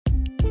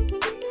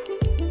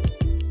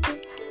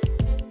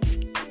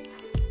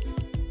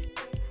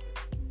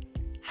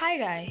Hi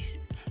guys,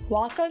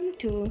 welcome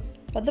to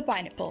But the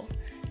Pineapple,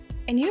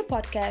 a new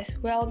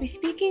podcast where I'll be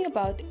speaking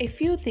about a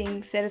few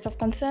things that is of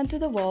concern to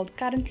the world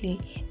currently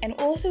and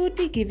also would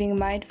be giving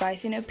my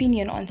advice and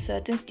opinion on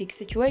certain stick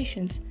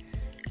situations.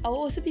 I'll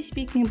also be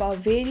speaking about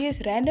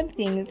various random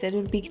things that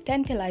will be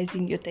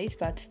tantalizing your taste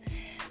buds.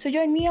 So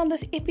join me on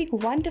this epic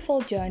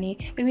wonderful journey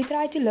where we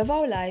try to live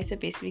our lives the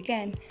best we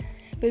can.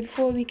 But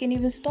before we can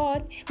even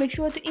start, make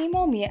sure to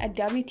email me at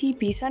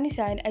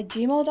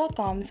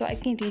wtpsunnyside@gmail.com so I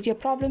can read your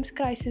problems,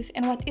 crisis,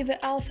 and whatever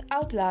else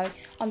out loud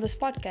on this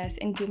podcast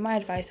and give my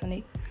advice on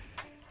it.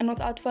 And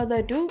without further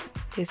ado,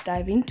 let's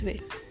dive into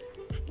it.